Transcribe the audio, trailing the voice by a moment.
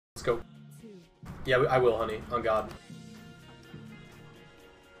Let's go. Yeah, I will, honey. On God.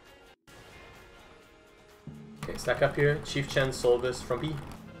 Okay, stack up here. Chief Chen, Solvis, Frumpy.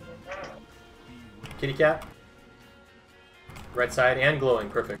 Kitty Cat. Right side and glowing.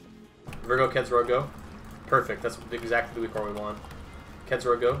 Perfect. Virgo, Kedzora, go. Perfect. That's exactly the weak we want.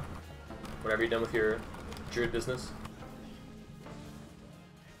 Kedzora, go. Whenever you're done with your druid business.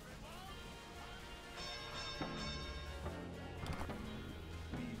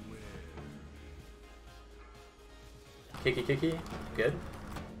 Kiki Kiki, good.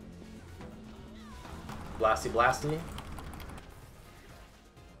 Blasty Blasty.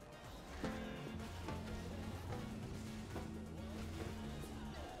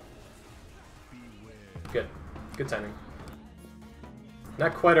 Good. Good timing.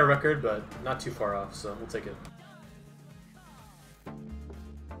 Not quite a record, but not too far off, so we'll take it.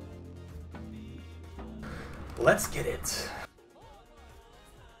 Let's get it.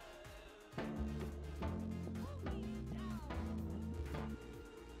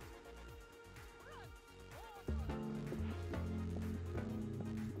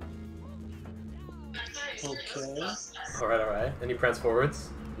 Okay. Alright. Any prance forwards?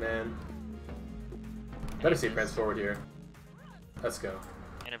 Man. Better see prance forward here. Let's go.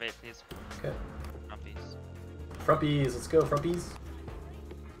 Innovate, please. Okay. Frumpies. Frumpies, let's go, Frumpies.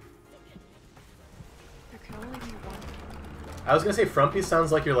 There can only be one. I was gonna say Frumpies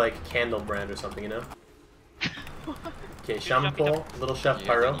sounds like your like candle brand or something, you know? Okay, Shaman Pole, Little Chef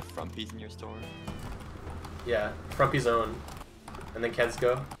Pyro. Any Frumpies in your store? Yeah, Frumpy's own. And then Keds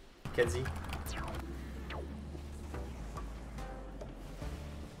go. Kedsy.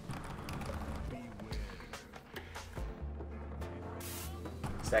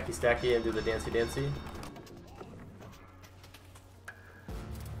 Stacky Stacky and do the Dancy Dancy.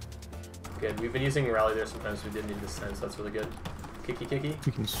 Good. We've been using Rally there sometimes, we didn't need this time, so that's really good. Kiki Kiki.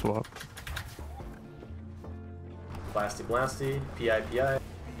 We can swap. Blasty Blasty. PI PI.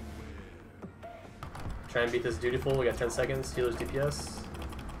 Try and beat this Dutiful. We got 10 seconds. Healer's DPS.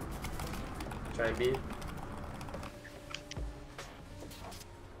 Try and beat.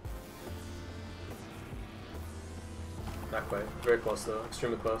 Not quite. Very close though.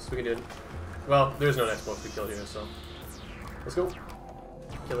 Extremely close. We can do it. Well, there's no next boss we killed here, so. Let's go.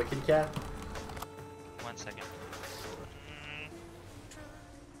 Kill the kitty cat. 1 second.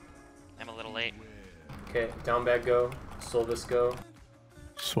 I'm a little late. Okay, down bag go. Solvis go.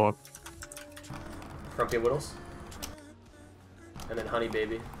 Swap. Frumpy Whittles. And then Honey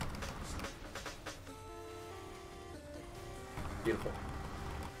Baby. Beautiful.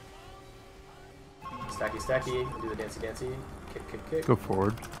 Stacky Stacky. Do the Dancy Dancy. Kick Kick Kick. Go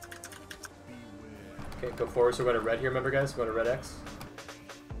forward. Okay, go forward. So we're going to red here, remember guys? We're going to red X.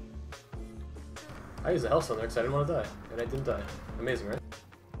 I used a Hellstone there because I didn't want to die. And I didn't die. Amazing, right?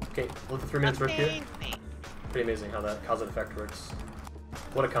 Okay, let the 3 minutes work here. Pretty amazing how that cause and effect works.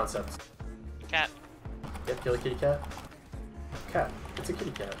 What a concept. Cat. Yep, kill a kitty cat. Cat. It's a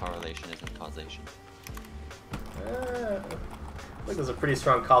kitty cat. Correlation isn't causation. I think there's a pretty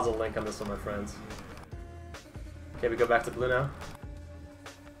strong causal link on this one, my friends. Okay, we go back to blue now.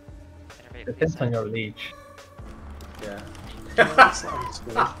 Innovate, Depends please. on your leech. Yeah. That sounds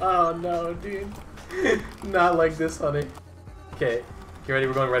good. Oh no, dude. Not like this, honey. Okay, get ready,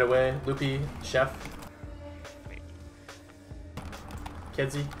 we're going right away. Loopy, Chef.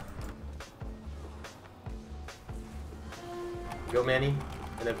 Kedsy. Go Manny,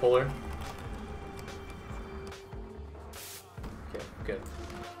 and then Polar. Okay, good.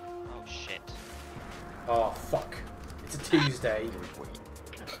 Oh shit. Oh fuck. It's a Tuesday.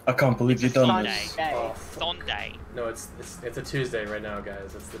 I can't believe you've done Sunday. this. Oh, fuck. Sunday. No, it's a Tuesday right now,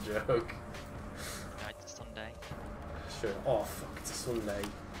 guys. That's the joke. No, it's a Sunday. Sure. Oh fuck, it's a Sunday.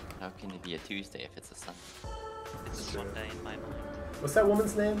 How can it be a Tuesday if it's a Sunday? It's a Sure. Sunday in my mind. What's that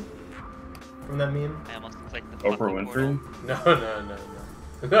woman's name? From that meme? I almost clicked the Oprah fucking portal. Winfrey? No.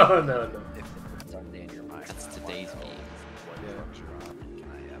 Sunday in your mind. That's today's meme. Yeah.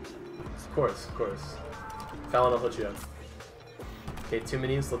 Of course. Fallon, I'll hook you up. Okay, 2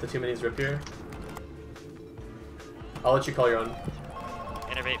 minis. Let the 2 minis rip here. I'll let you call your own.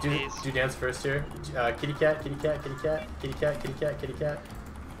 Innovate, Do please. dance first here. Kitty cat, kitty cat, kitty cat, kitty cat, kitty cat, kitty cat.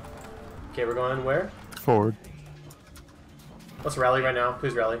 Okay, we're going where? Forward. Let's rally right now.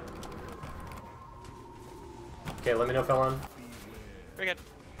 Please rally. Okay, let me know, Fallon. We're good.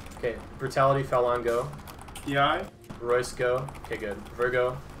 Okay, Brutality, Fallon, go. PI? Royce, go. Okay, good.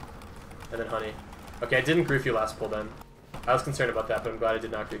 Virgo. And then Honey. Okay, I didn't grief you last pull then. I was concerned about that, but I'm glad I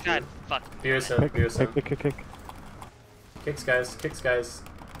did not grief you. God, fuck. Beerson, Beerson. Kick. Kicks, guys.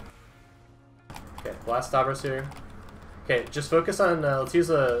 Okay, blast Stavros here. Okay, just focus on, let's use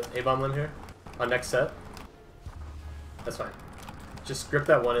a A-bomb limb here. On next set. That's fine. Just grip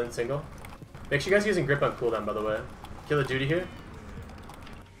that one in single. Make sure you guys are using grip on cooldown, by the way. Kill the duty here.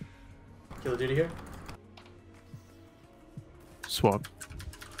 Kill the duty here. Swap.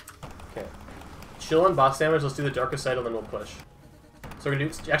 Okay. Chill on boss damage, let's do the Dark Recital, then we'll push. So we're gonna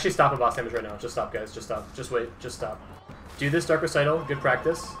do, actually stop at boss damage right now. Just stop, guys, just stop. Just wait, just stop. Do this Dark Recital, good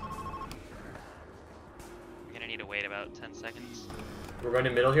practice. We're gonna need to wait about 10 seconds. We're going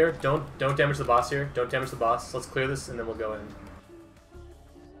to middle here. Don't damage the boss here. Don't damage the boss. Let's clear this and then we'll go in.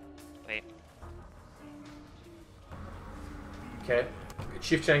 Wait. Okay.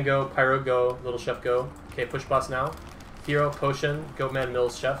 Chief Chen go, Pyro go, Little Chef go. Okay, push boss now. Hero, Potion, Goatman,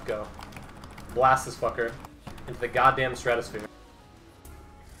 Mills, Chef go. Blast this fucker into the goddamn stratosphere.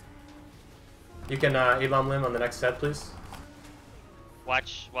 You can A-bomb limb on the next set, please.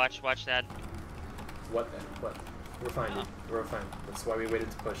 Watch that. What then? What? We're fine, dude. We're fine. That's why we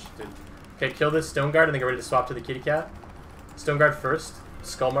waited to push, dude. Okay, kill this Stone Guard and then get ready to swap to the Kitty Cat. Stone Guard first.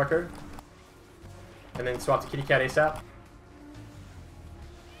 Skull Marker. And then swap to Kitty Cat ASAP.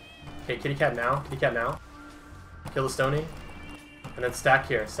 Okay, Kitty Cat now. Kitty Cat now. Kill the Stony. And then stack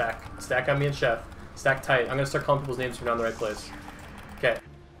here. Stack. Stack on me and Chef. Stack tight. I'm gonna start calling people's names from down the right place. Okay.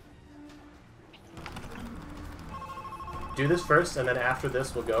 Do this first, and then after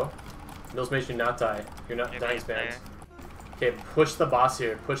this, we'll go. Mills makes you not die. You're not dying spams. Okay, push the boss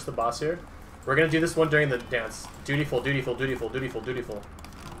here. Push the boss here. We're gonna do this one during the dance. Dutiful, dutiful, dutiful, dutiful, dutiful.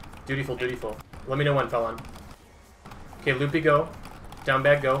 Dutiful, dutiful. Let me know when, Felon. Okay, Loopy go. Down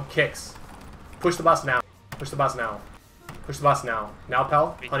bag go. Kicks. Push the boss now. Push the boss now. Push the boss now. Now,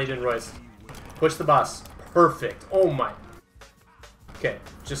 pal. Huntington Royce. Push the boss. Perfect. Oh my. Okay,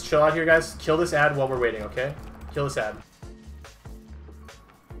 just chill out here, guys. Kill this ad while we're waiting, okay? Kill this ad.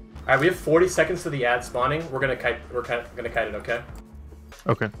 Alright, we have 40 seconds to the ad spawning. We're gonna kite it, okay?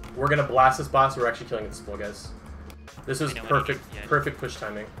 Okay. We're gonna blast this boss. We're actually killing this bull, guys. This is perfect push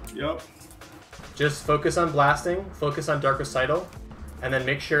timing. Yep. Just focus on blasting, focus on Dark Recital, and then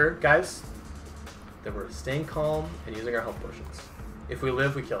make sure, guys, that we're staying calm and using our health potions. If we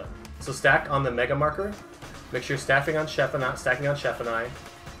live, we kill it. So stack on the Mega Marker. Make sure you're stacking on Chef and I,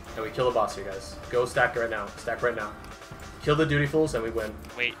 and we kill the boss here, guys. Go stack right now. Stack right now. Kill the Dutifuls and we win.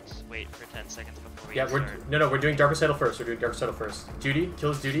 Wait for 10 seconds before we Yeah, start. we're doing Dark Recital first. We're doing Dark Recital first. Duty,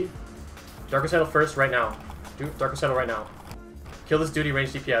 kill his Duty. Dark Recital first, right now. Do Dark Recital right now. Kill this Duty,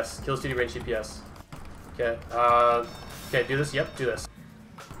 range DPS. Kill this Duty, range DPS. Okay, okay, do this. Yep, do this.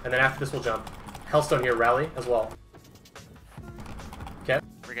 And then after this, we'll jump. Hellstone here, rally as well. Okay.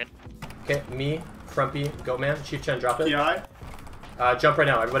 We're good. Okay, me, Frumpy, Goatman, Chief Chen, drop it. PI. Jump right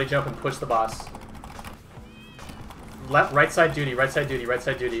now. Everybody jump and push the boss. Left, right side duty, right side duty, right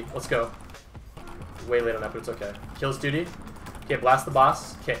side duty. Let's go. Way late on that, but it's okay. Kills duty. Okay, blast the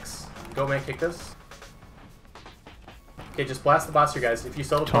boss. Kicks. Goatman, kick this. Okay, just blast the boss here, guys. If you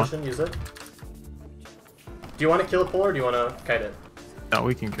still have a potion, use it. Do you want to kill a pull or do you want to kite it? No,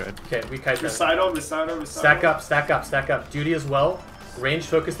 we can kite. Okay, we kite that. Recital. Stack up, stack up, stack up. Duty as well. Range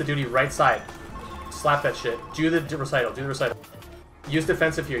focus the duty right side. Slap that shit. Do the recital, do the recital. Use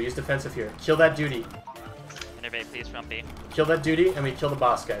defensive here, use defensive here. Kill that duty. Innervate, please, Frumpy. Kill that duty, and we kill the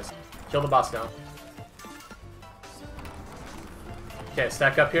boss, guys. Kill the boss now. Okay,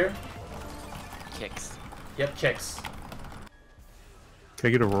 stack up here. Kicks. Yep, kicks. Can I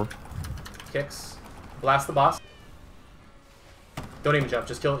get a roar? Kicks. Blast the boss. Don't even jump,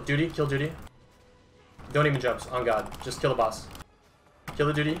 just kill duty, kill duty. Don't even jump, on God. Just kill the boss. Kill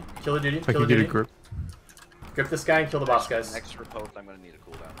the duty, kill the duty, I kill can the get a duty. grip. Grip this guy and kill the boss, guys. Next riposte, I'm gonna need a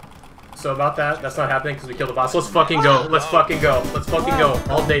cooldown. So about that, that's not happening because we killed the boss. Let's fucking go. Let's fucking go. Let's fucking go.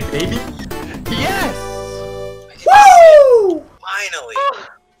 All day, baby. Yes!